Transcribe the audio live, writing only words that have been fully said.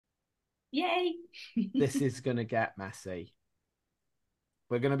Yay. This is going to get messy.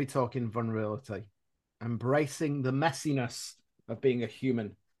 We're going to be talking vulnerability, embracing the messiness of being a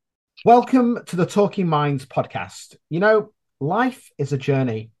human. Welcome to the Talking Minds podcast. Life is a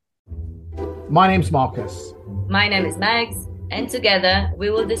journey. My name's Marcus. My name is Max, and together we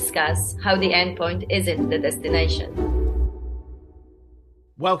will discuss how the endpoint isn't the destination.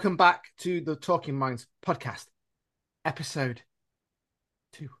 Welcome back to the Talking Minds podcast, episode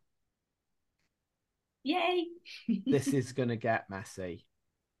 2. Yay. This is going to get messy.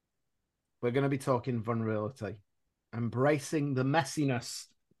 We're going to be talking vulnerability, embracing the messiness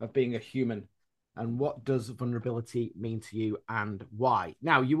of being a human. And what does vulnerability mean to you and why?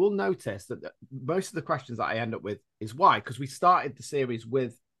 Now, you will notice that most of the questions that I end up with is why, because we started the series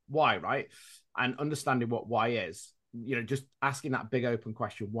with why, right? And understanding what why is, just asking that big open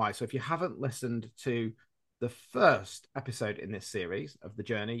question, why. So if you haven't listened to the first episode in this series of the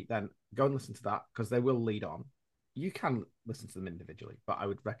journey, then go and listen to that because they will lead on. You can listen to them individually, but I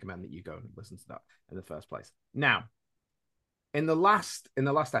would recommend that you go and listen to that in the first place. Now, in the last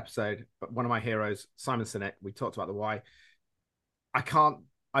episode, one of my heroes, Simon Sinek, we talked about the why. I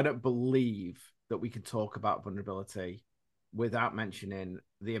don't believe that we can talk about vulnerability without mentioning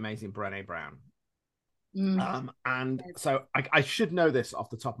the amazing Brené Brown. And so I should know this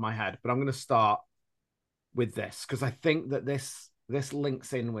off the top of my head, but I'm going to start with this because I think that this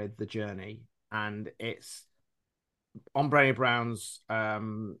links in with the journey, and it's on Brené Brown's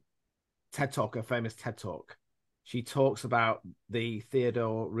TED Talk, a famous TED Talk. She talks about the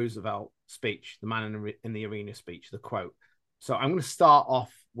Theodore Roosevelt speech, the man in the arena speech, the quote. So I'm going to start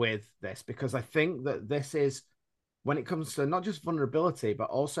off with this because I think that this is, when it comes to not just vulnerability, but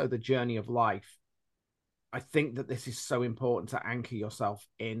also the journey of life, I think that this is so important to anchor yourself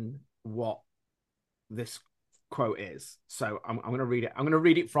in what this quote is. So I'm going to read it. I'm going to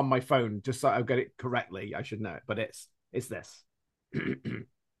read it from my phone just so I get it correctly. I should know it, but it's this.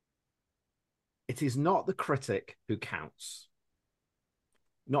 It is not the critic who counts,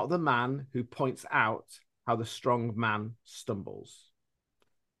 not the man who points out how the strong man stumbles,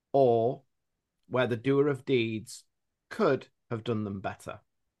 or where the doer of deeds could have done them better.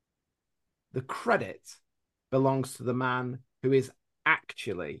 The credit belongs to the man who is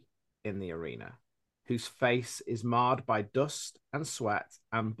actually in the arena, whose face is marred by dust and sweat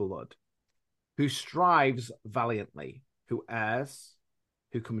and blood, who strives valiantly, who errs,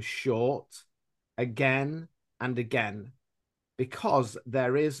 who comes short again and again, because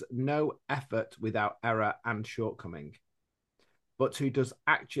there is no effort without error and shortcoming, but who does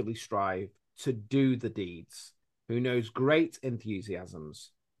actually strive to do the deeds, who knows great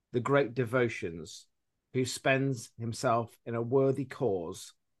enthusiasms, the great devotions, who spends himself in a worthy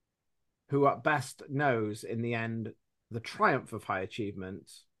cause, who at best knows in the end the triumph of high achievement,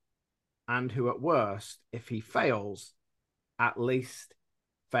 and who at worst, if he fails, at least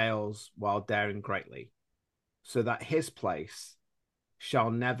fails while daring greatly, so that his place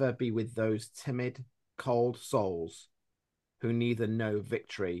shall never be with those timid, cold souls who neither know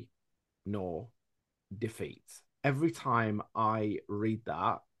victory nor defeat. Every time I read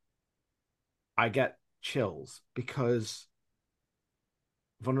that, I get chills because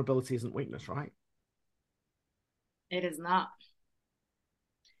vulnerability isn't weakness, right? It is not.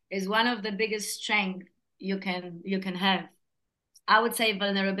 It's one of the biggest strengths you can have. I would say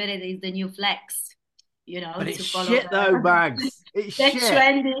vulnerability is the new flex, But it's to follow shit though, Bags. It's the shit.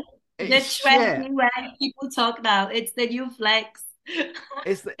 trendy, the It's shit. trendy way people talk now. It's the new flex.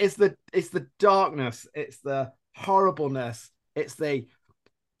 It's the darkness. It's the horribleness. It's the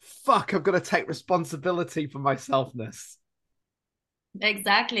fuck. I've got to take responsibility for myselfness.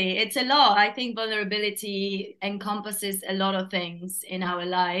 Exactly. It's a lot. I think vulnerability encompasses a lot of things in our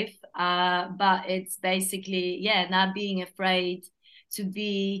life. But it's basically, yeah, not being afraid to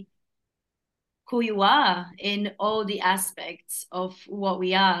be who you are in all the aspects of what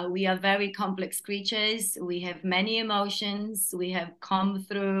we are. We are very complex creatures. We have many emotions. We have come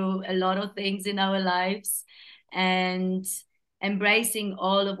through a lot of things in our lives, and embracing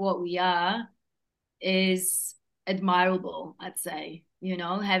all of what we are is admirable, I'd say.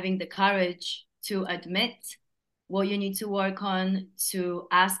 Having the courage to admit what you need to work on, to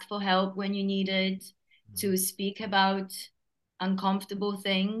ask for help when you need it, to speak about uncomfortable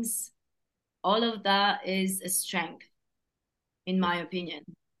things, all of that is a strength, in my opinion.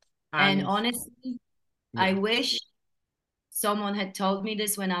 And And honestly, I yeah, wish someone had told me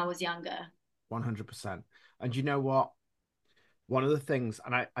this when I was younger. 100%. And you know what? One of the things,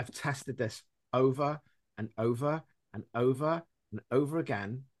 and I've tested this over and over and over and over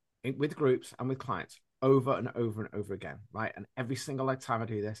again with groups and with clients, over and over and over again, right? And every single time I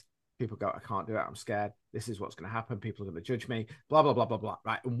do this, People go, I can't do it. I'm scared. This is what's going to happen. People are going to judge me, blah, blah, blah, blah, blah.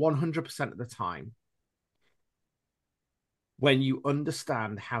 Right. And 100% of the time, when you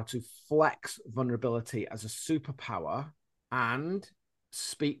understand how to flex vulnerability as a superpower and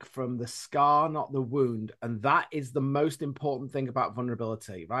speak from the scar, not the wound. And that is the most important thing about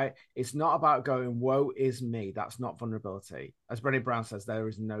vulnerability, right? It's not about going, woe is me. That's not vulnerability. As Brené Brown says, there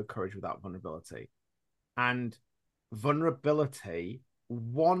is no courage without vulnerability. And vulnerability,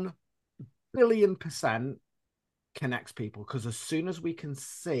 1 billion% connects people, because as soon as we can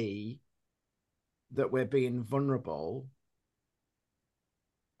see that we're being vulnerable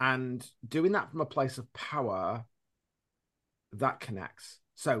and doing that from a place of power, that connects.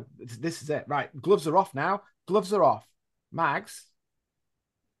 So this is it, right? Gloves are off now. Gloves are off. Mags,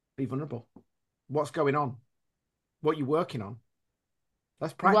 be vulnerable. What's going on? What are you working on?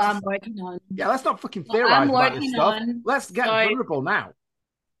 Let's practice. What I'm working on. Yeah, let's not fucking theorize about this stuff. Let's get So, vulnerable now.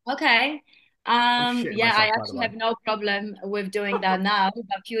 okay. Yeah, I actually have no problem with doing that now.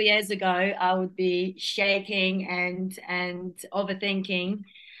 A few years ago, I would be shaking and overthinking.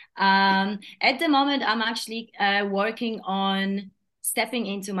 At the moment, I'm actually working on stepping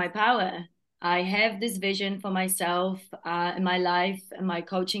into my power. I have this vision for myself, in my life, in my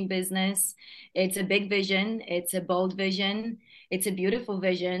coaching business. It's a big vision. It's a bold vision. It's a beautiful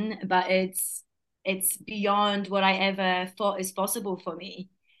vision, but it's beyond what I ever thought is possible for me.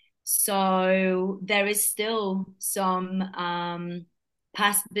 So there is still some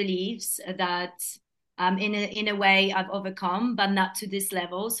past beliefs that in a way I've overcome, but not to this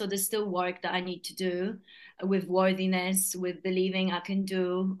level. So there's still work that I need to do with worthiness, with believing I can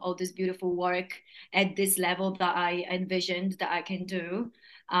do all this beautiful work at this level that I envisioned that I can do.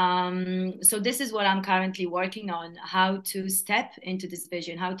 So this is what I'm currently working on, how to step into this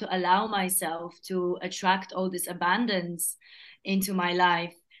vision, how to allow myself to attract all this abundance into my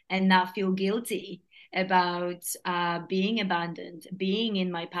life and not feel guilty about being abundant, being in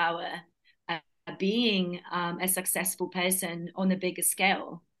my power, being a successful person on a bigger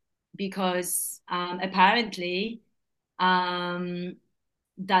scale. Because apparently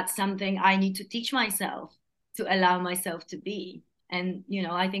that's something I need to teach myself to allow myself to be. And,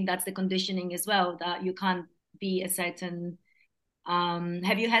 I think that's the conditioning as well, that you can't be a certain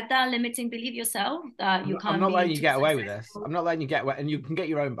have you had that limiting belief yourself that you I'm can't not be letting you too get away with this. successful? I'm not letting you get away, and you can get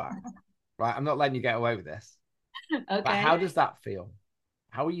your own back, right? I'm not letting you get away with this. But Okay. how does that feel?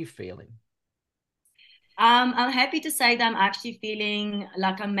 How are you feeling? I'm happy to say that I'm actually feeling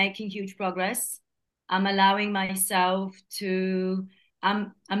like I'm making huge progress. I'm allowing myself to,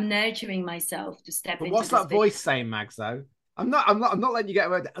 I'm nurturing myself to step But into what's this that vision. voice saying, Mags? Though I'm not letting you get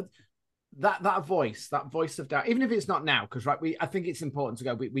away with it. That voice of doubt, even if it's not now, because right, I think it's important to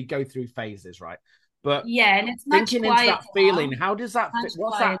go. We go through phases, right? But Yeah, and it's much thinking into that quieter feeling, now. how does that fit? Much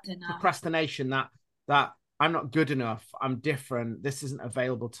What's that quieter now. procrastination? That I'm not good enough. I'm different. This isn't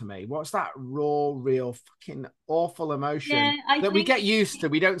available to me. What's that raw, real, fucking awful emotion Yeah, I that we think get used to?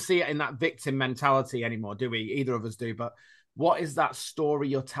 We don't see it in that victim mentality anymore, do we? Either of us do. But what is that story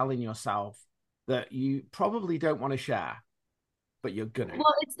you're telling yourself that you probably don't want to share, but you're gonna?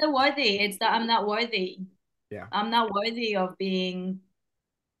 well, it's the worthy. It's that I'm not worthy. Yeah. I'm not worthy of being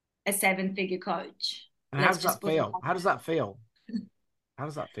a seven-figure coach. And how Let's does just that put it feel? out How does there. that feel? How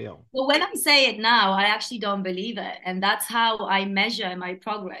does that feel? Well, when I say it now, I actually don't believe it. And that's how I measure my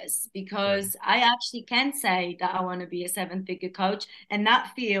progress, Yeah. because I actually can say that I want to be a seven-figure coach and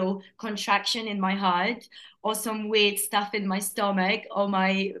not feel contraction in my heart or some weird stuff in my stomach or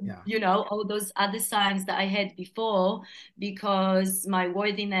my, Yeah. all those other signs that I had before, because my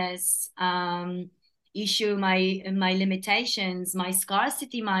worthiness, issue, my limitations, my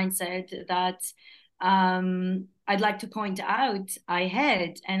scarcity mindset that I'd like to point out I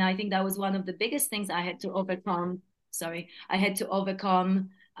had. And I think that was one of the biggest things I had to overcome. Sorry, I had to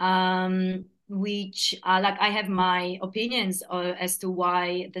overcome, which like I have my opinions as to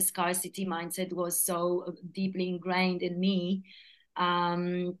why the scarcity mindset was so deeply ingrained in me.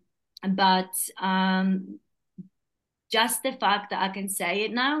 But just the fact that I can say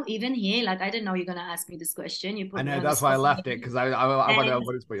it now, even here, like I didn't know you're gonna ask me this question. You I put me know on the that's why I spot. left it, because I want And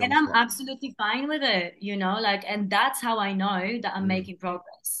to put you on and the I'm spot. absolutely fine with it, like, and that's how I know that I'm Mm. making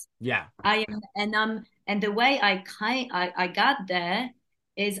progress. Yeah. I am, and the way I got there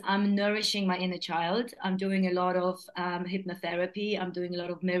is I'm nourishing my inner child. I'm doing a lot of hypnotherapy. I'm doing a lot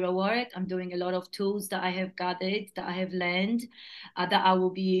of mirror work. I'm doing a lot of tools that I have gathered, that I have learned, that I will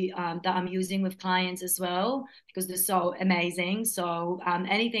be that I'm using with clients as well, because they're so amazing. So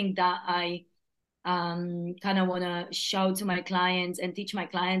anything that I kind of want to show to my clients and teach my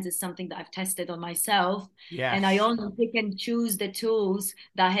clients is something that I've tested on myself. And I Yes. only pick and choose the tools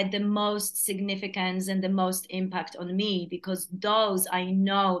that had the most significance and the most impact on me, because those I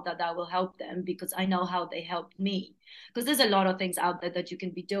know that will help them, because I know how they helped me. Because there's a lot of things out there that you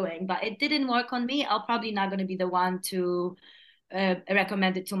can be doing, but it didn't work on me. I'm probably not going to be the one to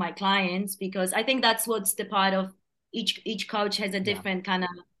recommend it to my clients, because I think that's what's the part of each coach has a Yeah. different kind of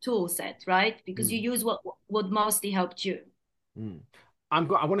tool set, right? Because you Mm. use what mostly helped you. Mm. I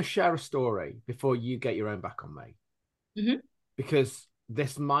want to share a story before you get your own back on me, Mm-hmm. because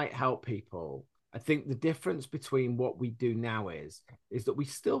this might help people. I think the difference between what we do now is that we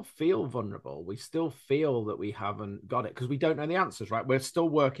still feel vulnerable. We still feel that we haven't got it because we don't know the answers, right? We're still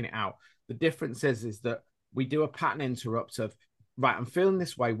working it out. The difference is that we do a pattern interrupt of, right, I'm feeling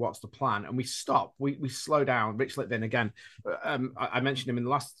this way. What's the plan? And we stop. We slow down. Rich Litvin again. I mentioned him in the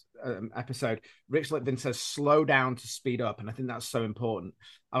last episode. Rich Litvin says slow down to speed up, and I think that's so important.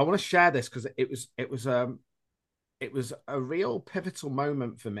 I want to share this because it was a real pivotal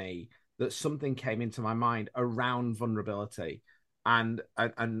moment for me that something came into my mind around vulnerability and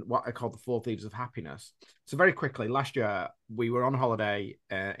what I call the four thieves of happiness. So very quickly, last year we were on holiday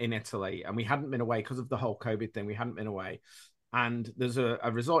in Italy, and we hadn't been away because of the whole COVID thing. We hadn't been away, and there's a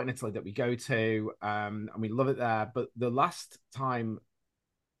resort in Italy that we go to, and we love it there. But the last time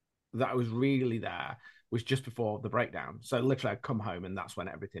that I was really there was just before the breakdown. So literally, I'd come home, and that's when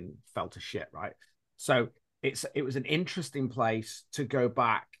everything fell to shit. Right. So it was an interesting place to go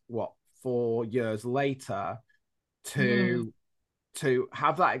back. What, 4 years later Mm. to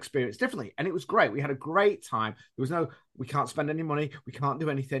have that experience differently, and it was great. We had a great time. There was no, we can't spend any money, we can't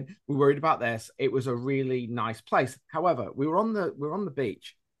do anything, we're worried about this. It was a really nice place. However, we were on the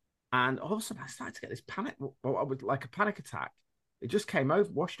beach, and all of a sudden I started to get this panic, like a panic attack. It just came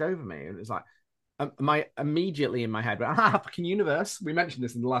over, washed over me, and it was like, my immediately in my head, fucking universe. We mentioned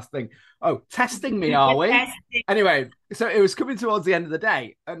this in the last thing. Oh, testing me, are we? Fantastic. Anyway, so it was coming towards the end of the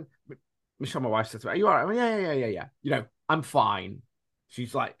day, and Michelle, my wife, said to me, "Are you all right?" I went, yeah. You know, I'm fine.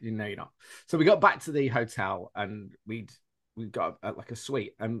 She's like, "No, you're not." So we got back to the hotel, and we got like a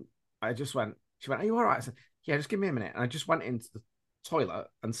suite, and I just went. She went, "Are you all right?" I said, "Yeah, just give me a minute." And I just went into the toilet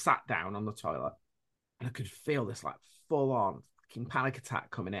and sat down on the toilet, and I could feel this like full on fucking panic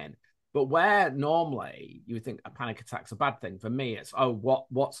attack coming in. But where normally you would think a panic attack's a bad thing, for me it's, oh,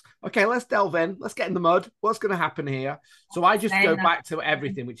 what's okay, let's delve in, let's get in the mud, what's going to happen here? So I just go Same. back to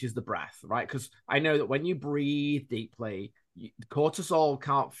everything, which is the breath, right? Because I know that when you breathe deeply, cortisol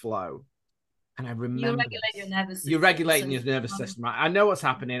can't flow. And I You remember regulate your this. nervous You're system, so regulating your nervous system, right? I know what's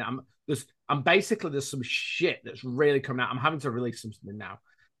happening. I'm basically, there's some shit that's really coming out. I'm having to release something now.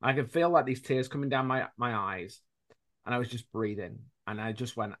 I can feel like these tears coming down my eyes, and I was just breathing, and I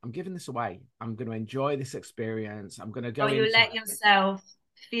just went, I'm giving this away. I'm going to enjoy this experience. I'm going to or go you into let it. yourself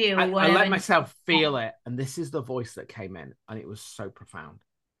feel I whatever let needs myself to feel it, and this is the voice that came in, and it was so profound.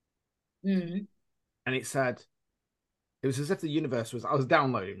 happen. And it said, it was as if the universe was, I was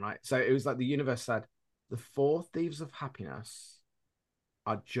downloading, right? So it was like the universe said, the four thieves of happiness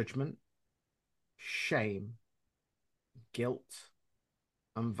are judgment, shame, guilt,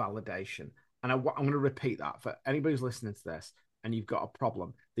 and validation. And I'm going to repeat that for anybody who's listening to this and you've got a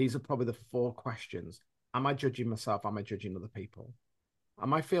problem. These are probably the four questions. Am I judging myself? Am I judging other people?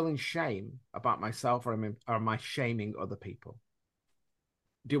 Am I feeling shame about myself, or am I shaming other people?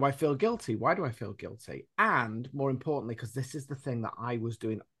 Do I feel guilty? Why do I feel guilty? And more importantly, because this is the thing that I was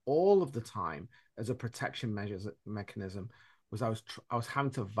doing all of the time as a protection mechanism, was I was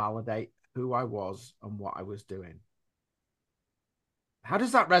having to validate who I was and what I was doing. How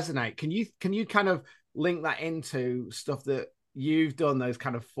does that resonate? Can you kind of link that into stuff that you've done? Those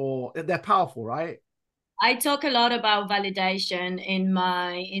kind of four, they're powerful, right? I talk a lot about validation in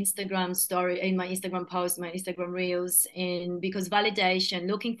my Instagram story, in my Instagram post, my Instagram reels, in because validation,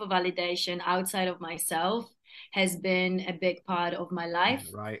 looking for validation outside of myself has been a big part of my Yeah, life.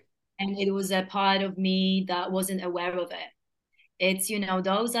 right. And it was a part of me that wasn't aware of it. It's,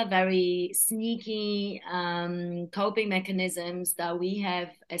 those are very sneaky coping mechanisms that we have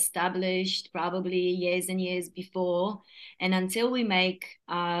established probably years and years before. And until we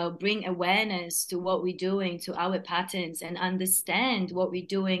bring awareness to what we're doing, to our patterns, and understand what we're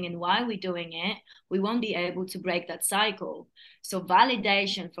doing and why we're doing it, we won't be able to break that cycle. So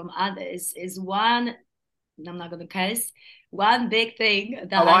validation from others is one, I'm not going to curse, one big thing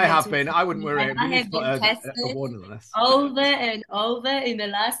that Oh, I I had have to, been. I wouldn't worry. and We I need to have put been a tested warning on this. over and over in the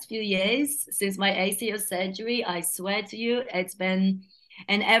last few years since my ACL surgery. I swear to you, it's been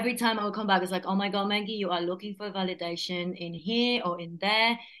And every time I would come back, it's like, oh my God, Maggie, you are looking for validation in here or in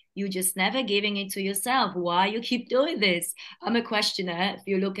there. You just never giving it to yourself. Why you keep doing this? I'm a questioner. If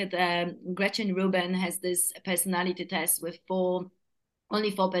you look at Gretchen Rubin has this personality test with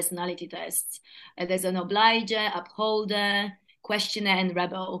only four personality tests. There's an obliger, upholder, questioner, and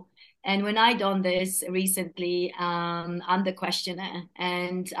rebel. And when I done this recently, I'm the questioner,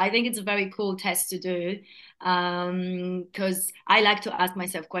 and I think it's a very cool test to do because I like to ask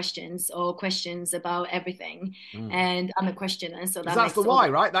myself questions or questions about everything, Mm. and I'm a questioner, so Because that that's the makes all the why,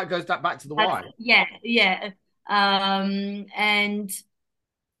 right? That goes back to the that's, why. yeah, yeah. And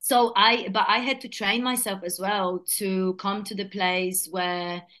but I had to train myself as well to come to the place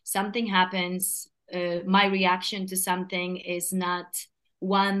where something happens, my reaction to something is not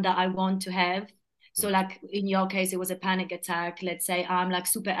one that I want to have. So, Mm. like in your case, it was a panic attack. Let's say I'm like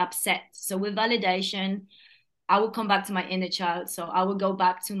super upset. So, with validation, I will come back to my inner child. So, I will go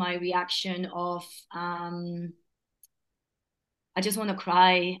back to my reaction of, I just want to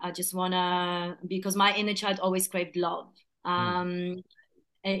cry. I just want to, because my inner child always craved love. Mm. Um,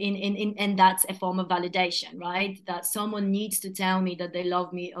 and that's a form of validation, right? That someone needs to tell me that they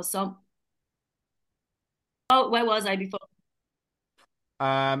love me or some. Oh, where was I before?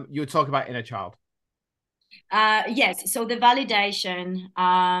 You were talking about inner child. Yes, so the validation,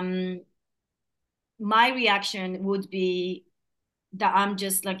 my reaction would be that I'm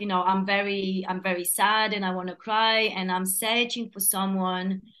just like, I'm very sad and I want to cry and I'm searching for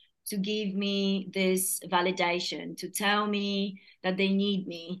someone to give me this validation, to tell me that they need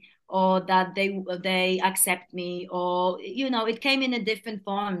me or that they accept me, or it came in a different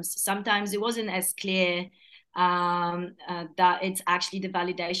forms. Sometimes it wasn't as clear that it's actually the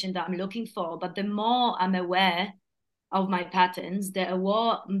validation that I'm looking for. But the more I'm aware of my patterns, the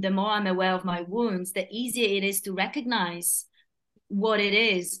more I'm aware of my wounds, the easier it is to recognize what it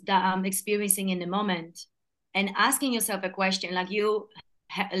is that I'm experiencing in the moment, and asking yourself a question like you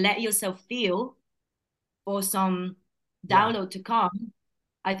let yourself feel for some Yeah. download to come.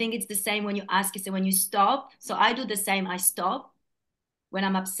 I think it's the same when you ask yourself, when you stop. So I do the same. I stop when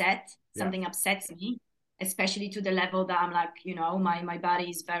I'm upset, Yeah. something upsets me, especially to the level that I'm like, my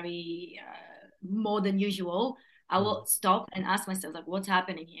body is very more than usual. I Mm. will stop and ask myself, like, what's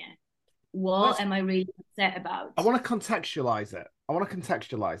happening here? What Let's am I really upset about? I want to contextualize it. I want to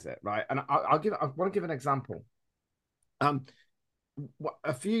contextualize it, right? And I want to give an example. Um,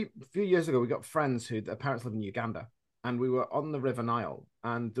 a few years ago, we got friends who their parents live in Uganda, and we were on the River Nile,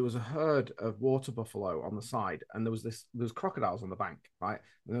 and there was a herd of water buffalo on the side, and there was crocodiles on the bank, right?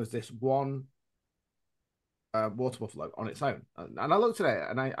 And there was this one water buffalo on its own, and I looked at it,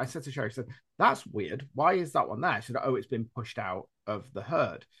 and I said to Sherry, I said, "That's weird. Why is that one there?" She said, "Oh, it's been pushed out of the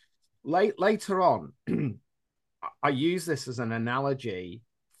herd." Later on, I use this as an analogy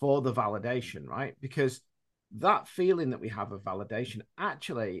for the validation, right? Because that feeling that we have of validation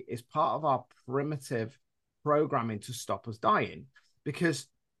actually is part of our primitive programming to stop us dying. Because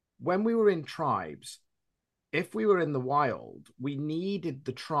when we were in tribes, if we were in the wild, we needed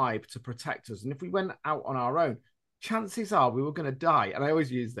the tribe to protect us. And if we went out on our own, chances are we were going to die. And I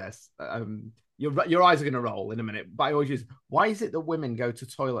always use this. Your eyes are going to roll in a minute, but I always use, why is it that women go to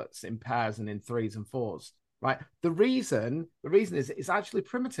toilets in pairs and in threes and fours? Right. The reason is it's actually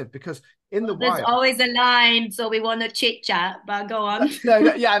primitive because in the There's wild, always a line, so we want to chit chat, but go on. no,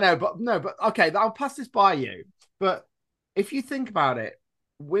 yeah, I know, but no, but okay, I'll pass this by you. But if you think about it,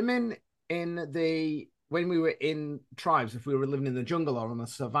 women when we were in tribes, if we were living in the jungle or on the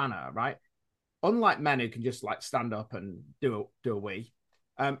savannah, right? Unlike men who can just like stand up and do a wee,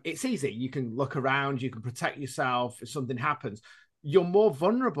 it's easy. You can look around, you can protect yourself if something happens. You're more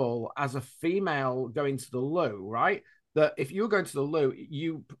vulnerable as a female going to the loo, right? That if you were going to the loo,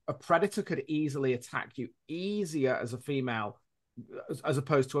 a predator could easily attack you easier as a female as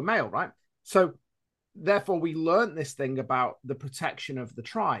opposed to a male, right? So therefore, we learned this thing about the protection of the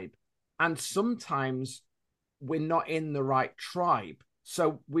tribe, and sometimes we're not in the right tribe.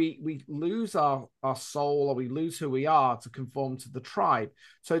 So we lose our soul, or we lose who we are to conform to the tribe.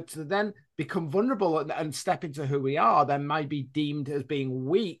 So to then become vulnerable and step into who we are, then might be deemed as being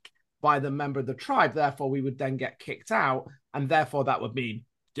weak by the member of the tribe. Therefore, we would then get kicked out, and therefore that would mean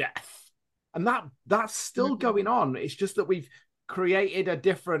death. And that's still going on. It's just that we've created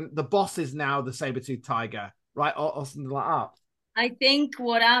the boss is now the saber-tooth tiger, right? Or something like that. I think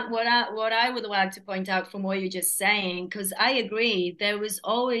what I would like to point out from what you're just saying, because I agree, there was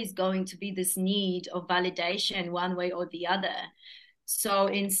always going to be this need of validation one way or the other. So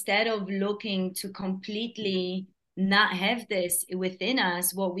instead of looking to completely not have this within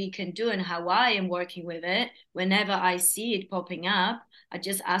us, what we can do and how I am working with it, whenever I see it popping up, I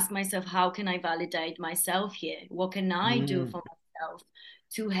just ask myself, how can I validate myself here? What can I do Mm. for myself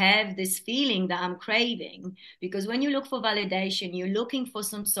to have this feeling that I'm craving? Because when you look for validation, you're looking for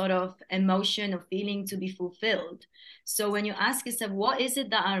some sort of emotion or feeling to be fulfilled. So when you ask yourself, what is it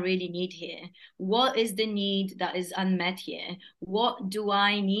that I really need here? What is the need that is unmet here? What do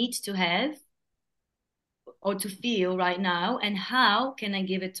I need to have or to feel right now, and how can I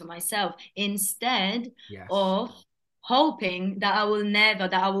give it to myself instead Yes. of hoping that I will never,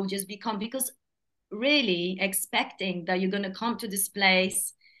 that I will just become, because really expecting that you're going to come to this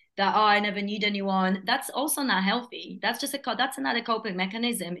place that, oh, I never need anyone, that's also not healthy. That's just that's another coping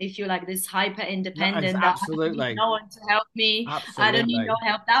mechanism. If you're like this hyper No, independent, that I don't need absolutely. no one to help me, I don't need no Absolutely.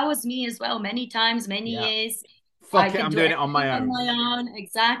 help. That was me as well, many times, many Yeah. years. I Fuck it, can I'm do doing it on everything my on own. my own.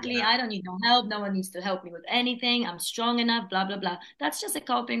 Exactly. Yeah. I don't need no help. No one needs to help me with anything. I'm strong enough, blah, blah, blah. That's just a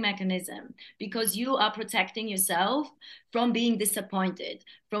coping mechanism because you are protecting yourself from being disappointed,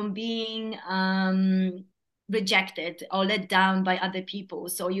 from being rejected or let down by other people.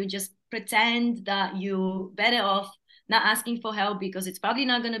 So you just pretend that you're better off not asking for help because it's probably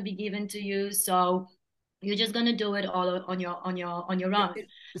not going to be given to you. So you're just going to do it all on your own.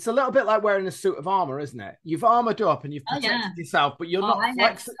 It's a little bit like wearing a suit of armor, isn't it? You've armored up and you've Oh yeah. protected yourself, but you're Oh, not I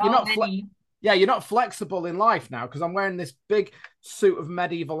have you're so not many. yeah, you're not flexible in life now because I'm wearing this big suit of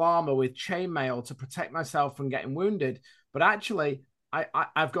medieval armor with chainmail to protect myself from getting wounded. But actually,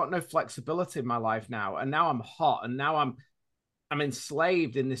 I've got no flexibility in my life now, and now I'm hot, and now I'm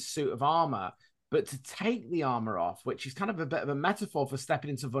enslaved in this suit of armor. But to take the armor off, which is kind of a bit of a metaphor for stepping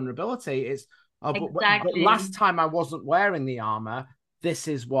into vulnerability, is oh, but Exactly. last time I wasn't wearing the armor, this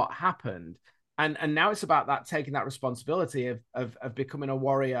is what happened. And now it's about that taking that responsibility of becoming a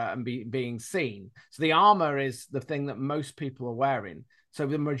warrior and being seen. So the armor is the thing that most people are wearing. So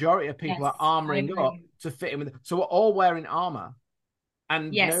the majority of people Yes, are I armoring up agree. to fit in with. So we're all wearing armor,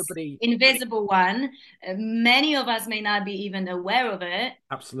 and Yes, nobody. invisible one. Many of us may not be even aware of it. Uh,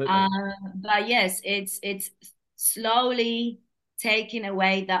 Absolutely. but yes, it's slowly taking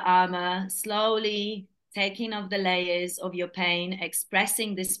away the armor, slowly taking off the layers of your pain,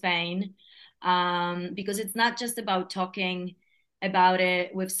 expressing this pain. Because it's not just about talking about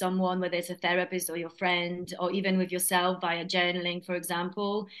it with someone, whether it's a therapist or your friend, or even with yourself via journaling, for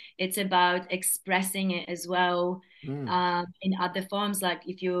example. It's about expressing it as well Mm, in other forms. Like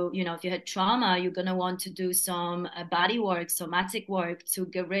if you had trauma, you're gonna want to do some body work, somatic work to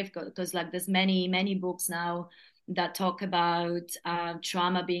get rid, because like there's many books now that talk about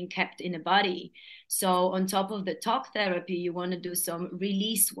trauma being kept in the body. So on top of the talk therapy, you want to do some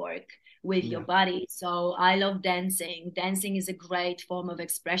release work with your yeah. body. So I love dancing. Dancing is a great form of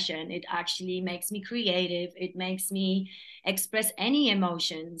expression. It actually makes me creative. It makes me express any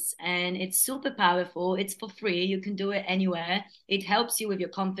emotions, and it's super powerful. It's for free. You can do it anywhere. It helps you with your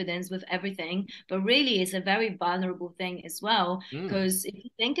confidence, with everything, but really it's a very vulnerable thing as well, Mm. because if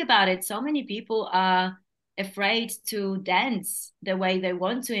you think about it, so many people are afraid to dance the way they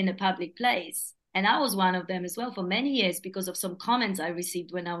want to in a public place. And I was one of them as well for many years because of some comments I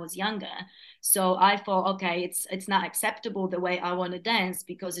received when I was younger. So I thought, okay, it's not acceptable the way I want to dance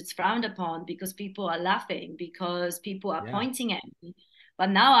because it's frowned upon, because people are laughing, because people are Yeah. pointing at me.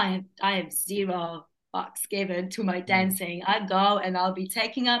 But now I have zero fucks given to my Mm. dancing. I go and I'll be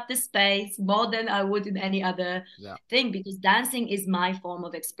taking up the space more than I would in any other Yeah. thing, because dancing is my form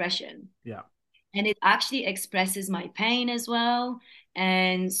of expression. Yeah. And it actually expresses my pain as well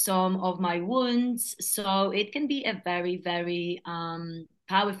and some of my wounds. So it can be a very, very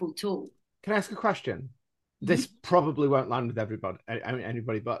powerful tool. Can I ask a question? This Mhm. probably won't land with everybody,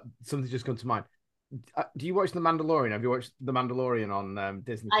 anybody, but something just come to mind. Do you watch The Mandalorian? Have you watched The Mandalorian on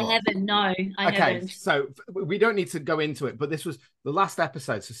Disney I Plus? haven't, no, I Okay, haven't. so we don't need to go into it, but this was the last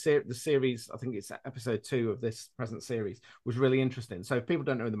episode. So the series, I think it's episode 2 of this present series, was really interesting. So if people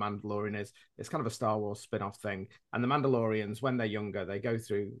don't know who the Mandalorian is, it's kind of a Star Wars spin-off thing. And the Mandalorians, when they're younger, they go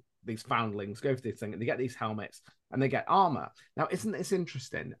through these foundlings, go through this thing, and they get these helmets and they get armor. Now, isn't this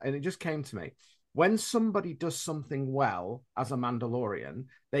interesting? And it just came to me. When somebody does something well as a Mandalorian,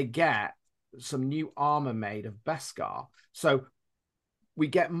 they get some new armor made of Beskar. So we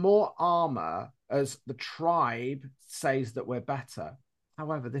get more armor as the tribe says that we're better.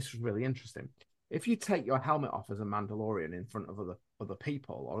 However, this was really interesting. If you take your helmet off as a Mandalorian in front of other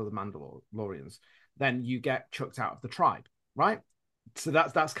people or other Mandalorians, then you get chucked out of the tribe, right? So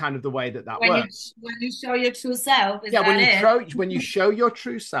that's kind of the way that When you works. when you show your true self, is Yeah, that it? when you show your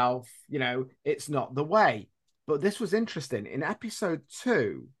true self, it's not the way. But this was interesting in episode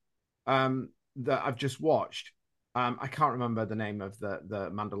 2, that I've just watched. I can't remember the name of the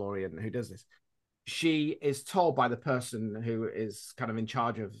Mandalorian who does this. she is told by the person who is kind of in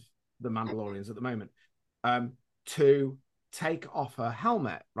charge of the Mandalorians at the moment, to take off her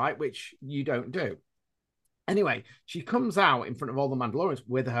helmet, right? Which you don't do. Anyway, she comes out in front of all the Mandalorians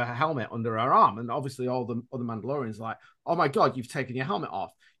with her helmet under her arm. And obviously, all the other Mandalorians are like, oh my God, you've taken your helmet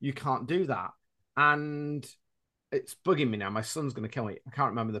off. You can't do that. And it's bugging me now. My son's going to kill me. I can't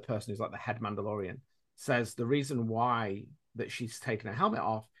remember the person who's like the head Mandalorian. Says the reason why that she's taken her helmet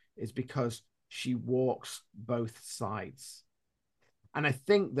off is because she walks both sides. And I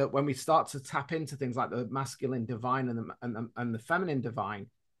think that when we start to tap into things like the masculine divine and the feminine divine,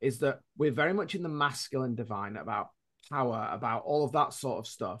 is that we're very much in the masculine divine about power, about all of that sort of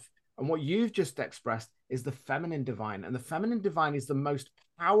stuff. And what you've just expressed is the feminine divine, and the feminine divine is the most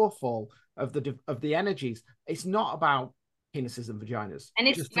powerful of the energies. It's not about penises and vaginas. And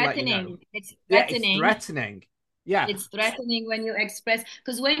it's just threatening. To let you know. It's Yeah, threatening. it's threatening. Yeah. It's threatening when you express,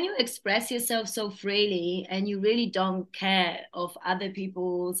 because when you express yourself so freely and you really don't care of other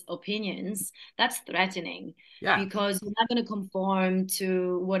people's opinions, that's threatening. Yeah. Because you're not going to conform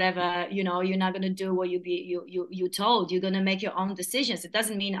to whatever, you know, you're not going to do what you told. You're going to make your own decisions. It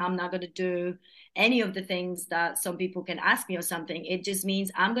doesn't mean I'm not going to do any of the things that some people can ask me or something. It just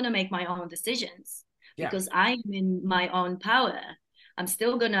means I'm going to make my own decisions because I'm in my own power. I'm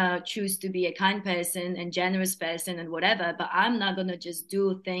still gonna choose to be a kind person and generous person and whatever, but I'm not gonna just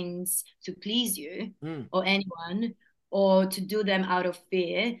do things to please you or anyone, or to do them out of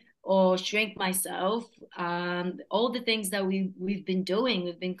fear or shrink myself. All the things that we've been doing,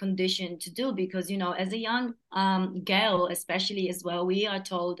 we've been conditioned to do, because you know, as a young girl, especially as well, we are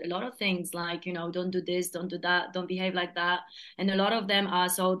told a lot of things like, you know, don't do this, don't do that, don't behave like that, and a lot of them are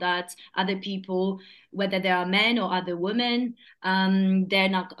so that other people, whether they are men or other women, they're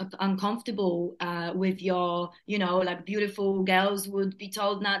not uncomfortable with your, you know, like beautiful girls would be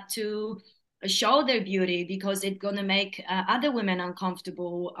told not to show their beauty because it's going to make other women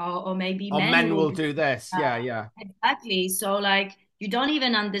uncomfortable, or maybe or men men will do this. Yeah. Exactly. So like you don't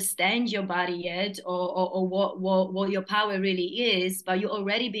even understand your body yet, or what your power really is, but you're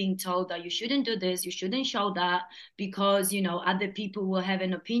already being told that you shouldn't do this, you shouldn't show that, because you know other people will have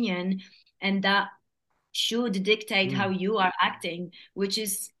an opinion, and that should dictate how you are acting, which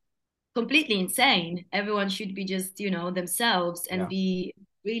is completely insane. Everyone should be just, you know, themselves and be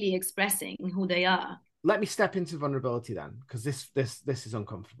really expressing who they are. Let me step into vulnerability then, because this is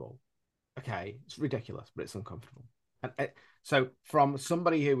uncomfortable. Okay, it's ridiculous, but it's uncomfortable. And so, from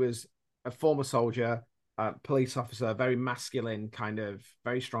somebody who was a former soldier, a police officer, very masculine, kind of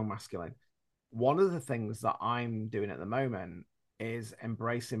very strong masculine, one of the things that I'm doing at the moment is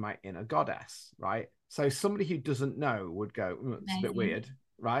embracing my inner goddess, right? So somebody who doesn't know would go, it's a bit weird,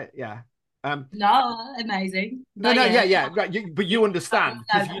 right? Yeah. No, amazing. No, yeah. Right. But you understand,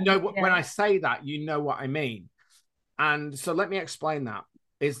 because you know what, when I say that, you know what I mean. And so let me explain that.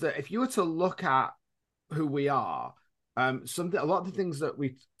 Is that if you were to look at who we are, a lot of the things that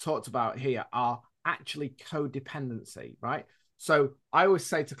we talked about here are actually codependency, right? So I always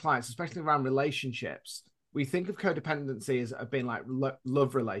say to clients, especially around relationships, we think of codependency as being like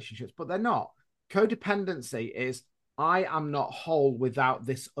love relationships, but they're not. Codependency is I am not whole without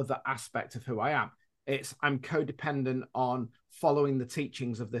this other aspect of who I am. It's I'm codependent on following the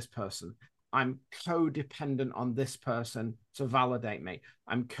teachings of this person. I'm codependent on this person to validate me.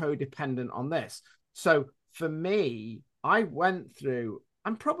 I'm codependent on this. So for me, I'm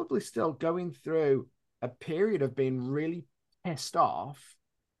probably still going through a period of being really pissed off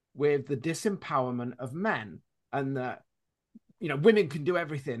with the disempowerment of men, and that, you know, women can do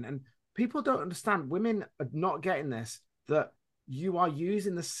everything. And people don't understand, women are not getting this, that you are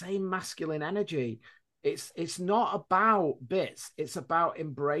using the same masculine energy. It's not about bits. It's about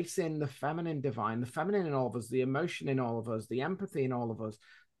embracing the feminine divine, the feminine in all of us, the emotion in all of us, the empathy in all of us.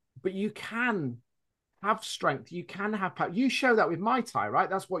 But you can have strength. You can have power. You show that with Muay Thai, right?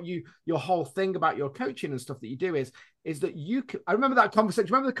 That's what your whole thing about your coaching and stuff that you do is that you can. I remember that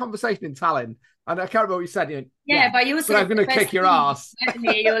conversation. Remember the conversation in Tallinn? And I can't remember what you said. But you said I'm going to kick your ass.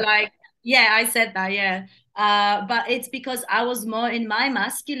 You're like, yeah, I said that. Yeah. But it's because I was more in my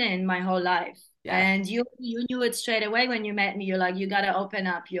masculine my whole life. Yeah. And you knew it straight away when you met me. You're like, you gotta open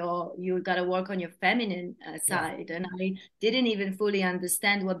up you gotta work on your feminine side. And I didn't even fully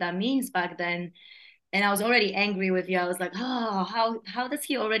understand what that means back then. And I was already angry with you. I was like, oh, how does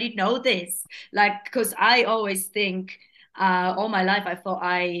he already know this? Like, because I always think All my life, I thought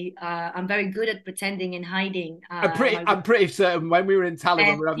I'm very good at pretending and hiding my. I'm pretty certain when we were in Tallinn, when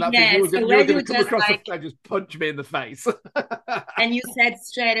And we were having that thing, yeah, so you were when going you to come just across the like, and just punch me in the face. and you said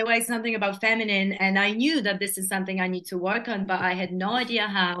straight away something about feminine, and I knew that this is something I need to work on, but I had no idea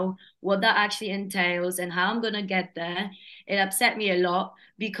how, what that actually entails, and how I'm gonna get there. It upset me a lot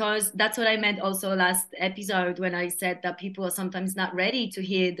because that's what I meant also last episode when I said that people are sometimes not ready to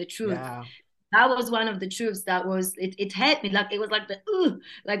hear the truth. Yeah. That was one of the truths that was it hit me like it was like the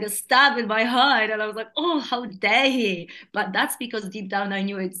like a stab in my heart, and I was like, oh, how dare he. But that's because deep down I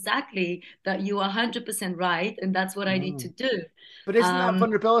knew exactly that you are 100% right, and that's what I need to Mm. do. But isn't that um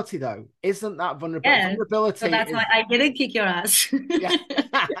vulnerability though? Isn't that vulnerability? yeah, so Vulnerability that's why is, I didn't kick your ass. yeah.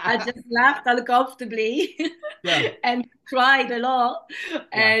 I just laughed uncomfortably Yeah. and cried a lot. Yeah.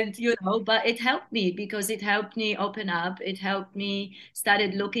 And, you know, but it helped me because it helped me open up. It helped me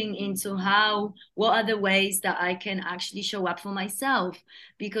started looking into what are the ways that I can actually show up for myself.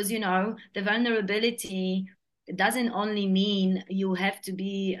 Because, you know, the vulnerability doesn't only mean you have to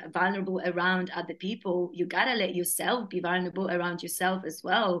be vulnerable around other people. You gotta let yourself be vulnerable around yourself as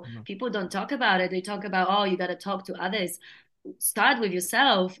well. Mhm. People don't talk about it. They talk about, oh, you gotta talk to others. Start with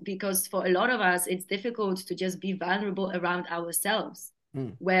yourself, because for a lot of us it's difficult to just be vulnerable around ourselves.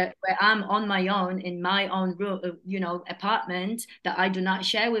 Mm. Where I'm on my own in my own room, you know, apartment that I do not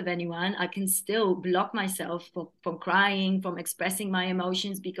share with anyone, I can still block myself from crying, from expressing my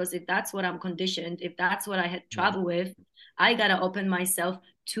emotions, because if that's what I'm conditioned, if that's what I had Yeah. trouble with, I gotta open myself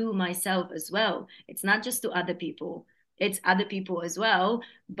to myself as well. It's not just to other people, it's other people as well,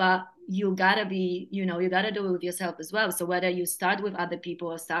 but you gotta be, you know, you gotta do it with yourself as well. So whether you start with other people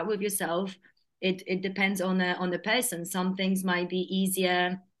or start with yourself, it depends on the person. Some things might be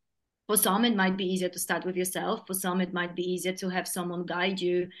easier. For some, it might be easier to start with yourself. For some, it might be easier to have someone guide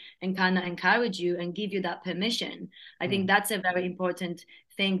you and kind of encourage you and give you that permission. I think Mm. that's a very important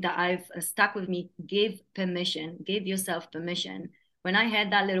thing that I've stuck with me. Give permission, give yourself permission. When I had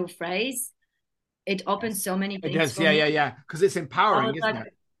that little phrase, it opened Yes. so many It things does. for Yeah. me. Yeah. Yeah. Because it's I empowering, was isn't like,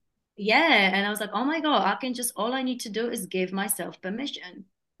 it? yeah. And I was like, oh my God, I can just, all I need to do is give myself permission.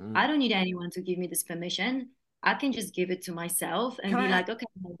 Mm. I don't need anyone to give me this permission. I can just give it to myself and Can be I? like, okay,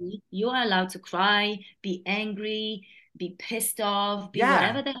 baby, you are allowed to cry, be angry, be pissed off, be Yeah.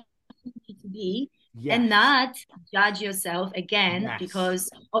 whatever the hell you need to be, and Yes. not judge yourself again. Yes.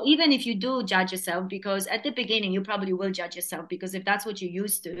 Because, or even if you do judge yourself, because at the beginning you probably will judge yourself, because if that's what you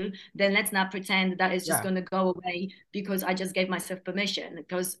used to, then let's not pretend that it's just Yeah. going to go away because I just gave myself permission.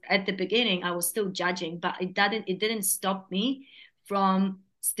 Because at the beginning I was still judging, but it didn't stop me from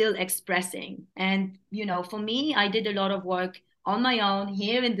still expressing. And, you know, for me, I did a lot of work on my own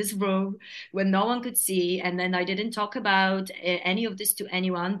here in this room when no one could see. And then I didn't talk about any of this to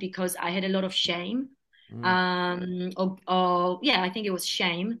anyone because I had a lot of shame. Mm. Or yeah, I think it was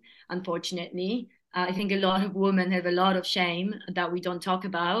shame, unfortunately. I think a lot of women have a lot of shame that we don't talk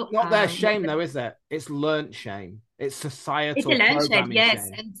about. Not their shame, though, is it? It's learnt shame. It's It's a societal lampshade, programming yes.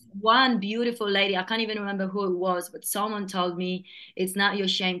 shame. And one beautiful lady, I can't even remember who it was, but someone told me it's not your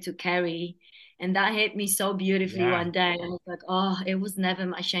shame to carry. And that hit me so beautifully Yeah. one day. I was like, oh, it was never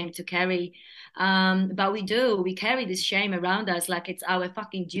my shame to carry. But we carry this shame around us like it's our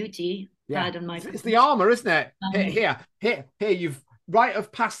fucking duty. Yeah. Pardon my It's the French. armor, isn't it? Here, Um, here, here, here. You've rite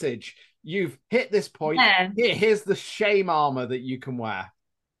of passage. You've hit this point. yeah, Here's the shame armor that you can wear.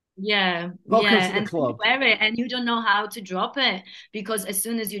 yeah, Welcome to yeah. the And then you club. wear it and you don't know how to drop it, because as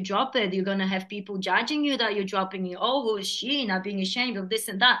soon as you drop it, you're gonna have people judging you that you're dropping it. Oh, who is she? Not being ashamed of this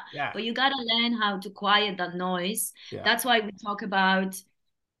and that. Yeah. But you gotta learn how to quiet that noise. Yeah. That's why we talk about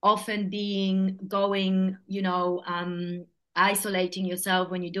often going, you know, isolating yourself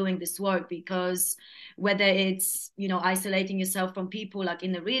when you're doing this work, because whether it's, you know, isolating yourself from people like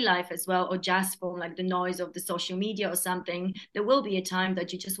in the real life as well, or just from like the noise of the social media or something, there will be a time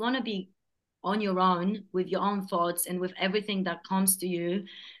that you just want to be on your own with your own thoughts and with everything that comes to you,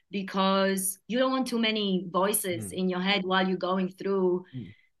 because you don't want too many voices Mm. in your head while you're going through,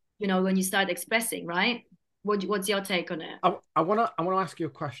 Mm. you know, when you start expressing, right? What's your take on it? I wanna ask you a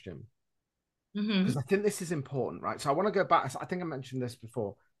question because I Mm-hmm. think this is important, right? So I want to go back. I think I mentioned this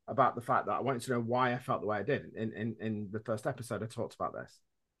before about the fact that I wanted to know why I felt the way I did. In the first episode, I talked about this.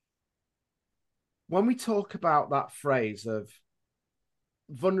 When we talk about that phrase of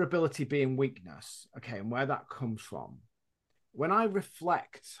vulnerability being weakness, okay, and where that comes from, when I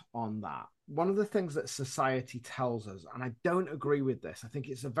reflect on that, one of the things that society tells us, and I don't agree with this, I think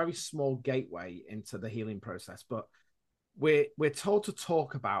it's a very small gateway into the healing process, but we're told to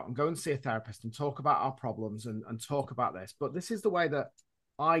talk about and go and see a therapist and talk about our problems and talk about this. But this is the way that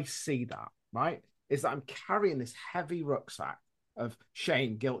I see that, right? is that I'm carrying this heavy rucksack of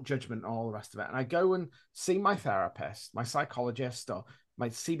shame, guilt, judgment, and all the rest of it. And I go and see my therapist, my psychologist, or my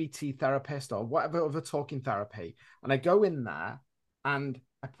CBT therapist, or whatever other talking therapy. And I go in there and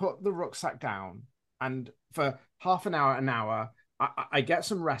I put the rucksack down. And for half an hour, I get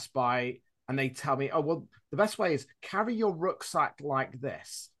some respite. And they tell me, oh, well, the best way is carry your rucksack like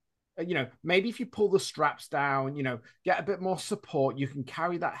this. Maybe if you pull the straps down, get a bit more support, you can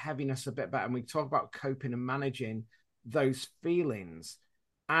carry that heaviness a bit better. And we talk about coping and managing those feelings.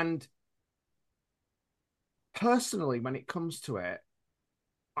 And personally, when it comes to it,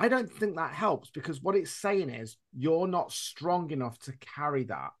 I don't think that helps, because what it's saying is you're not strong enough to carry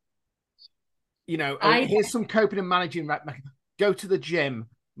that. Here's some coping and managing. Go to the gym,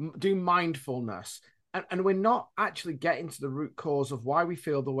 do mindfulness. And we're not actually getting to the root cause of why we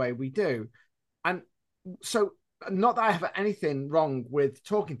feel the way we do. And so, not that I have anything wrong with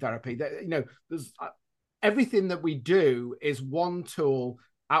talking therapy. There's everything that we do is one tool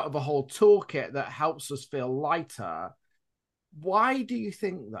out of a whole toolkit that helps us feel lighter. Why do you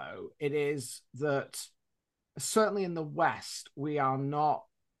think, though, it is that certainly in the West, we are not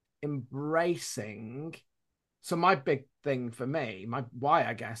embracing? So my big thing for me, my why,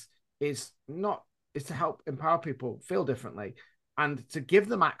 I guess, is to help empower people feel differently and to give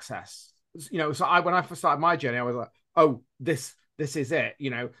them access. So when I first started my journey, I was like, oh, this is it.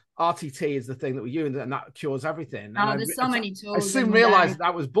 RTT is the thing that we use, and that cures everything. Oh, and there's so many tools. I soon realized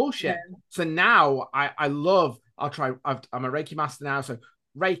that was bullshit. Yeah. So now I'll try. I'm a Reiki master now, so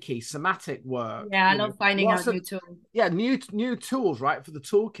Reiki, somatic work. Yeah, I love finding out new tools. Yeah, new tools, right, for the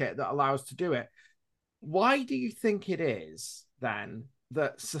toolkit that allows us to do it. Why do you think it is then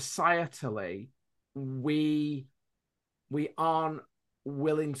that societally we aren't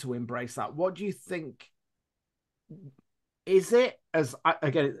willing to embrace that? What do you think? Is it,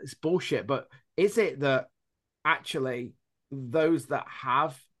 again, it's bullshit, but is it that actually those that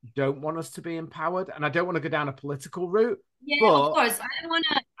don't want us to be empowered? And I don't want to go down a political route. Yeah, of course.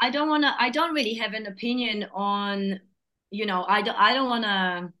 I don't really have an opinion on, I don't want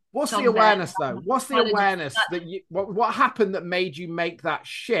to. What's the awareness, though? What's the awareness that what happened that made you make that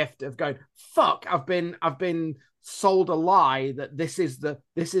shift of going, fuck, I've been sold a lie that this is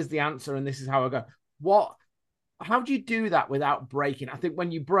the answer and this is how I go. How do you do that without breaking? I think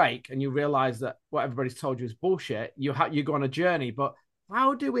when you break and you realize that what everybody's told you is bullshit, you go on a journey. But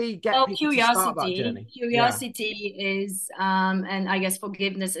how do we get people to start that journey? Curiosity is, and I guess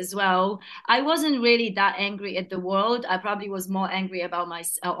forgiveness as well. I wasn't really that angry at the world. I probably was more angry about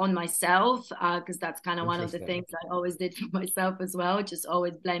on myself, because that's kind of one of the things I always did for myself as well. Just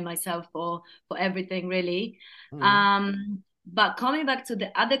always blame myself for everything, really. But coming back to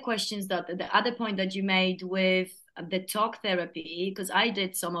the other questions, the other point that you made with the talk therapy, because I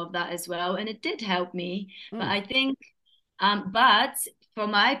did some of that as well, and it did help me. But I think, but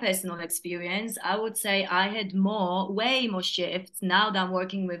from my personal experience, I would say I had way more shifts now that I'm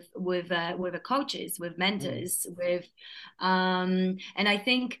working with coaches, with mentors, and I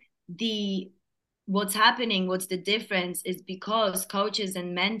think what's the difference is because coaches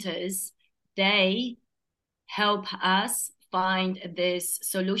and mentors, they help us find this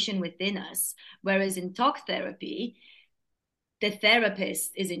solution within us. Whereas in talk therapy, the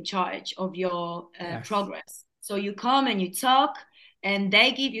therapist is in charge of your progress. So you come and you talk and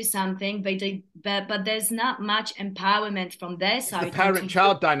they give you something, but there's not much empowerment from their side. It's the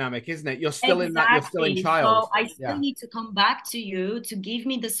parent-child dynamic, isn't it? You're still in that, you're still in child. So I still need to come back to you to give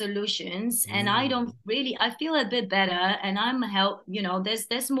me the solutions. And I feel a bit better and I'm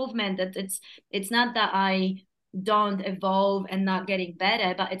there's movement that it's not that I don't evolve and not getting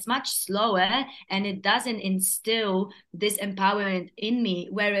better, but it's much slower and it doesn't instill this empowerment in me.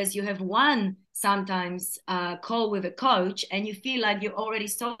 Whereas you have sometimes call with a coach and you feel like you're already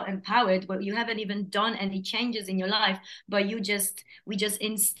so empowered, but you haven't even done any changes in your life, but we just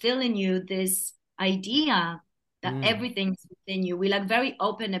instill in you this idea that everything's within you. We're very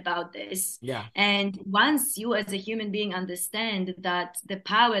open about this. Yeah. And once you as a human being understand that the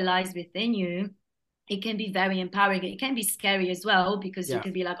power lies within you, it can be very empowering. It can be scary as well because you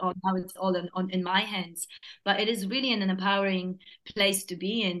can be like, oh, now it's all in my hands. But it is really an empowering place to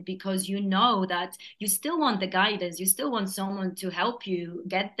be in because you know that you still want the guidance. You still want someone to help you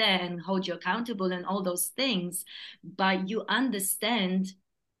get there and hold you accountable and all those things. But you understand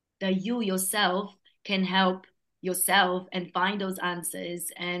that you yourself can help yourself and find those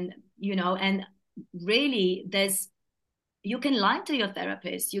answers. And, and really there's you can lie to your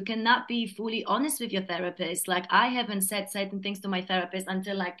therapist. You cannot be fully honest with your therapist. Like I haven't said certain things to my therapist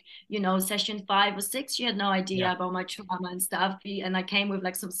until like, session 5 or 6. She had no Yeah. idea about my trauma and stuff. And I came with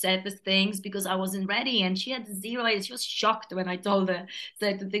like some surface things because I wasn't ready. And she had zero. She was shocked when I told her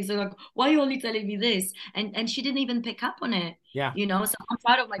certain things. So like, why are you only telling me this? And she didn't even pick up on it. Yeah. So I'm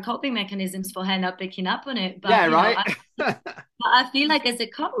proud of my coping mechanisms for her not picking up on it. Yeah, But right. I feel like as a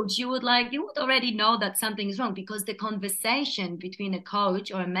coach, you would already know that something is wrong because the conversation between a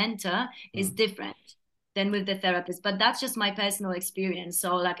coach or a mentor is Mm. different than with the therapist. But that's just my personal experience.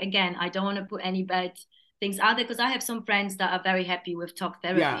 So like again, I don't want to put any bad things out there because I have some friends that are very happy with talk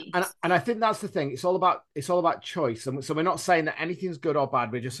Yeah, therapy. and I think that's the thing. It's all about choice. And so we're not saying that anything's good or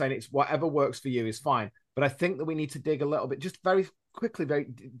bad. We're just saying it's whatever works for you is fine. But I think that we need to dig a little bit, just very quickly,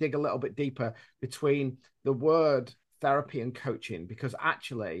 dig a little bit deeper between the word therapy and coaching, because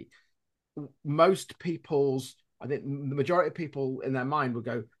actually most people's, I think the majority of people in their mind would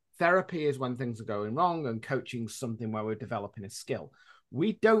go, therapy is when things are going wrong, and coaching's something where we're developing a skill.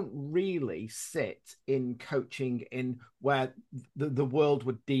 We don't really sit in coaching in where the world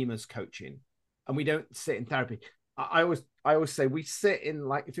would deem as coaching, and we don't sit in therapy. I always say we sit in,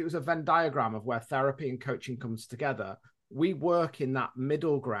 like, if it was a Venn diagram of where therapy and coaching comes together, we work in that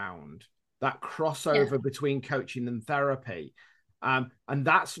middle ground, that Yeah. crossover between coaching and therapy. And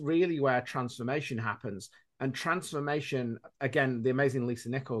that's really where transformation happens. And transformation, again, the amazing Lisa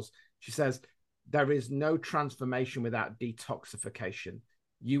Nichols, she says, there is no transformation without detoxification.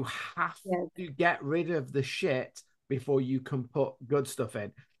 You have Yeah. to get rid of the shit before you can put good stuff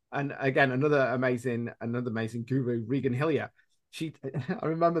in. And again, another amazing guru, Regan Hillier. I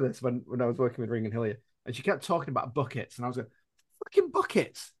remember this when I was working with Regan Hillier, and she kept talking about buckets, and I was like, fucking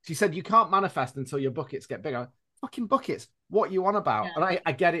buckets. She said, you can't manifest until your buckets get bigger. Fucking buckets. What you on about? And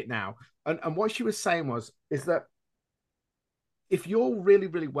I get it now. And what she was saying is that if you're really,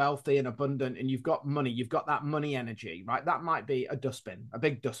 really wealthy and abundant and you've got money, you've got that money energy, right? That might be a dustbin, a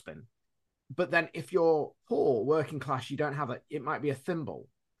big dustbin. But then if you're poor, working class, you don't have it, it might be a thimble.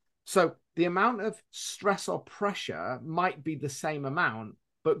 So the amount of stress or pressure might be the same amount,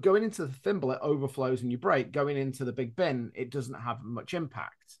 but going into the thimble, it overflows and you break. Going into the big bin, it doesn't have much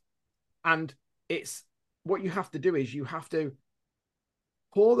impact. And it's what you have to do is you have to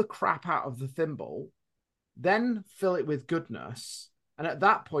pour the crap out of the thimble, then fill it with goodness. And at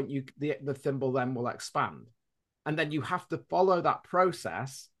that point, the thimble then will expand. And then you have to follow that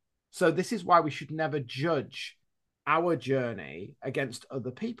process. So this is why we should never judge our journey against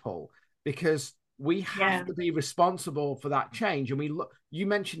other people, because we have Yeah. to be responsible for that change. And you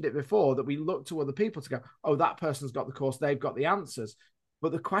mentioned it before, that we look to other people to go, oh, that person's got the course, they've got the answers.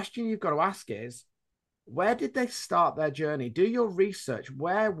 But the question you've got to ask is, where did they start their journey? Do your research.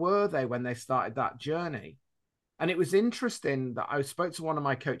 Where were they when they started that journey? And it was interesting that I spoke to one of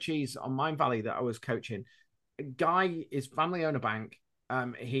my coachees on Mindvalley that I was coaching. A guy is family owned a bank.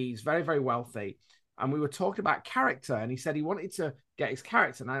 He's very, very wealthy. And we were talking about character, and he said he wanted to get his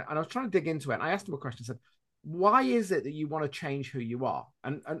character. And I was trying to dig into it. And I asked him a question. I said, why is it that you want to change who you are?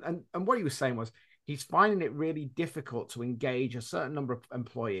 And what he was saying was he's finding it really difficult to engage a certain number of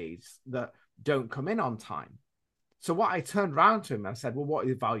employees that don't come in on time. So what I turned around to him and I said, well, what are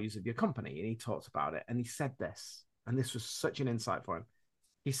the values of your company? And he talked about it. And he said this, and this was such an insight for him.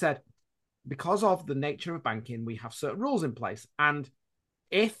 He said, because of the nature of banking, we have certain rules in place. And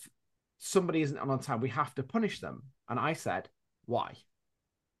if somebody isn't on time, we have to punish them. And I said, why?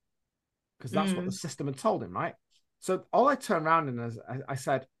 Because that's what the system had told him, right? So all I turned around and I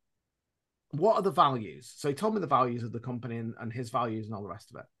said, what are the values? So he told me the values of the company and his values and all the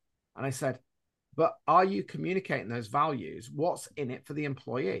rest of it. And I said, but are you communicating those values? What's in it for the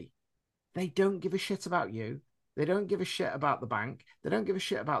employee? They don't give a shit about you. They don't give a shit about the bank. They don't give a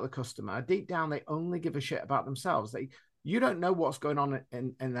shit about the customer. Deep down, they only give a shit about themselves. You don't know what's going on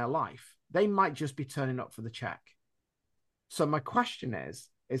in their life. They might just be turning up for the check. So my question is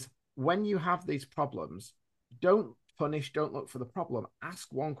when you have these problems, don't punish, don't look for the problem.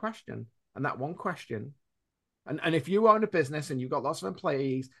 Ask one question. And that one question, and if you own a business and you've got lots of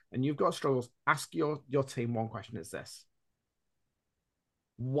employees and you've got struggles, ask your team one question. It's this: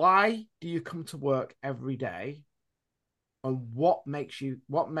 why do you come to work every day, and what makes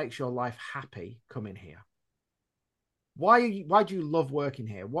your life happy coming here? Why do you love working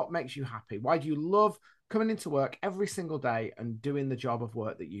here? What makes you happy? Why do you love coming into work every single day and doing the job of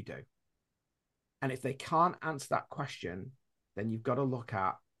work that you do? And if they can't answer that question, then you've got to look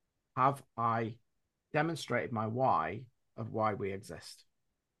at, have I demonstrated my why of why we exist?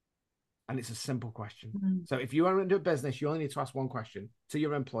 And it's a simple question. Mm. So if you are into a business, you only need to ask one question to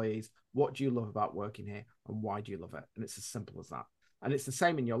your employees. What do you love about working here and why do you love it? And it's as simple as that. And it's the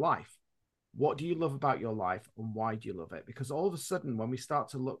same in your life. What do you love about your life and why do you love it? Because all of a sudden, when we start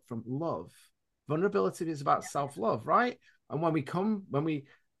to look from love, vulnerability is about self-love, right? And when we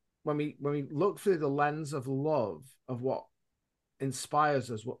look through the lens of love, of what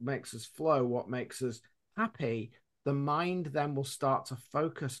inspires us, what makes us flow, what makes us happy, the mind then will start to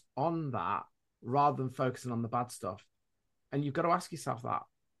focus on that rather than focusing on the bad stuff. And you've got to ask yourself that.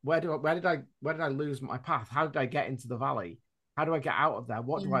 Where did I lose my path? How did I get into the valley? How do I get out of there?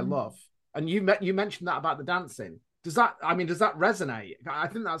 What do I love? And you mentioned that about the dancing. Does that resonate? I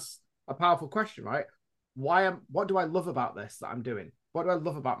think that's a powerful question, right? What do I love about this that I'm doing? What do I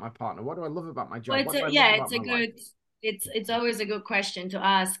love about my partner? What do I love about my job? Well, What do I love yeah, about it's a my life? good. It's always a good question to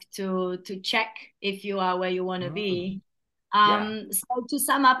ask to check if you are where you want to Mm, be. yeah. So to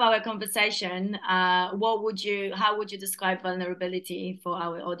sum up our conversation, how would you describe vulnerability for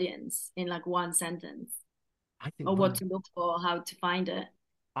our audience in like one sentence, I think or what to look for, how to find it?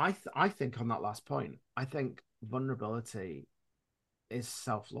 I think on that last point, I think vulnerability is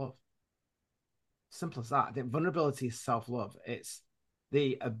self-love. Simple as that. I think vulnerability is self-love. It's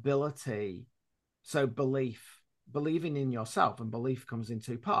the ability, so believing in yourself, and belief comes in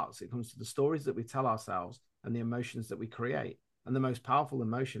two parts. It comes to the stories that we tell ourselves and the emotions that we create. And the most powerful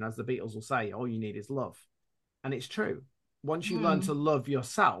emotion, as the Beatles will say, all you need is love. And it's true. Once you learn to love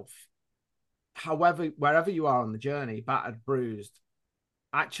yourself, however, wherever you are on the journey, battered, bruised,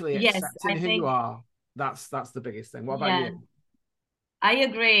 actually Yes, accepting I who you think, are, that's the biggest thing. What about yeah, you? I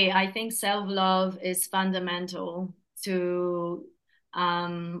agree. I think self-love is fundamental to, I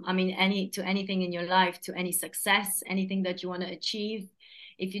mean, anything in your life, to any success, anything that you want to achieve.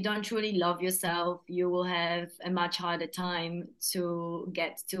 If you don't truly love yourself, you will have a much harder time to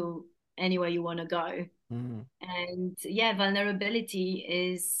get to anywhere you want to go. Mm, And yeah, vulnerability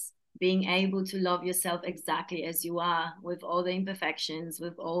is being able to love yourself exactly as you are, with all the imperfections,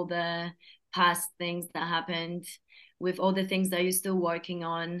 with all the past things that happened, with all the things that you're still working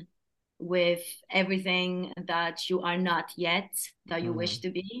on, with everything that you are not yet, that you wish mm. to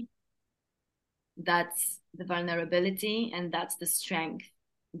be. That's the vulnerability, and that's the strength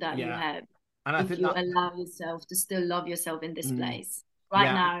that you Yeah, have and I if think you that allow yourself to still love yourself in this mm, place right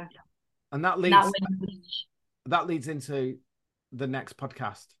yeah, now, and that not leads when you reach. that leads into the next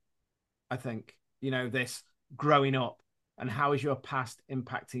podcast. I think, this growing up and how is your past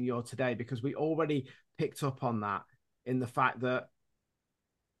impacting your today? Because we already picked up on that in the fact that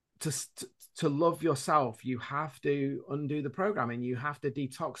to to love yourself, you have to undo the programming. You have to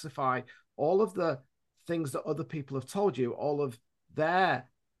detoxify all of the things that other people have told you, all of their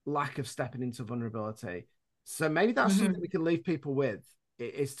lack of stepping into vulnerability. So maybe that's something we Mhm. can leave people with,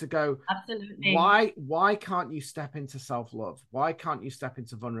 is to go, Absolutely. why can't you step into self-love? Why can't you step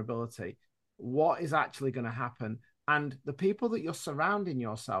into vulnerability? What is actually going to happen? And the people that you're surrounding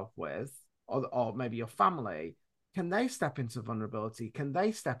yourself with, or maybe your family, can they step into vulnerability? Can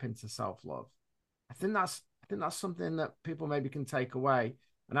they step into self-love? I think that's something that people maybe can take away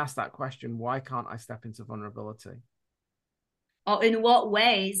and ask that question: why can't I step into vulnerability? Or in what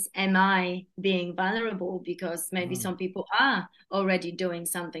ways am I being vulnerable? Because maybe Mm, some people are already doing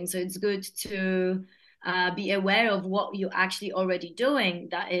something. So it's good to be aware of what you're actually already doing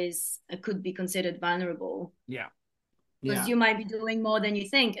that is could be considered vulnerable. yeah, Because yeah, you might be doing more than you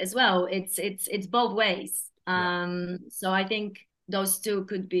think as well. It's both ways. yeah. So I think those two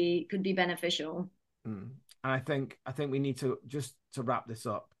could be beneficial. Mm. And I think we need to, just to wrap this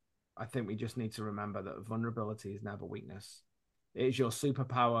up, I think we just need to remember that vulnerability is never weakness. It is your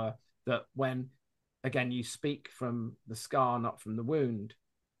superpower, that when, again, you speak from the scar, not from the wound,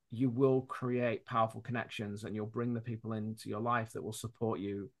 you will create powerful connections and you'll bring the people into your life that will support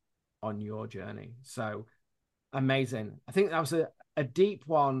you on your journey. So amazing. I think that was a deep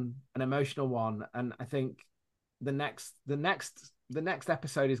one, an emotional one. And I think the next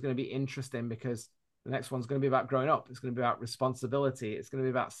episode is going to be interesting, because the next one's going to be about growing up. It's going to be about responsibility. It's going to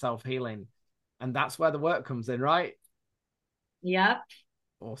be about self-healing. And that's where the work comes in, right? Yep.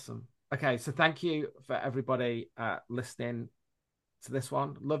 Awesome. Okay, so thank you for everybody listening to this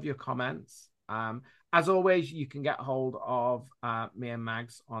one. Love your comments. As always, you can get hold of me and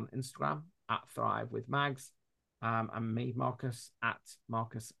Mags on Instagram at Thrive with Mags, and me, Marcus, at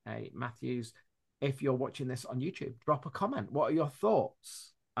Marcus A. Matthews. If you're watching this on YouTube, drop a comment. What are your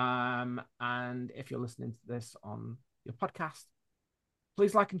thoughts? And if you're listening to this on your podcast,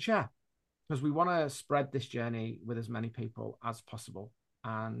 please like and share, because we want to spread this journey with as many people as possible.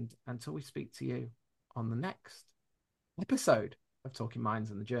 And until we speak to you on the next episode of Talking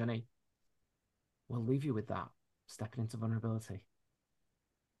Minds and the Journey, we'll leave you with that. Stepping into vulnerability.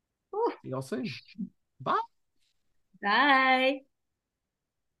 Ooh, See you all soon. Bye. bye.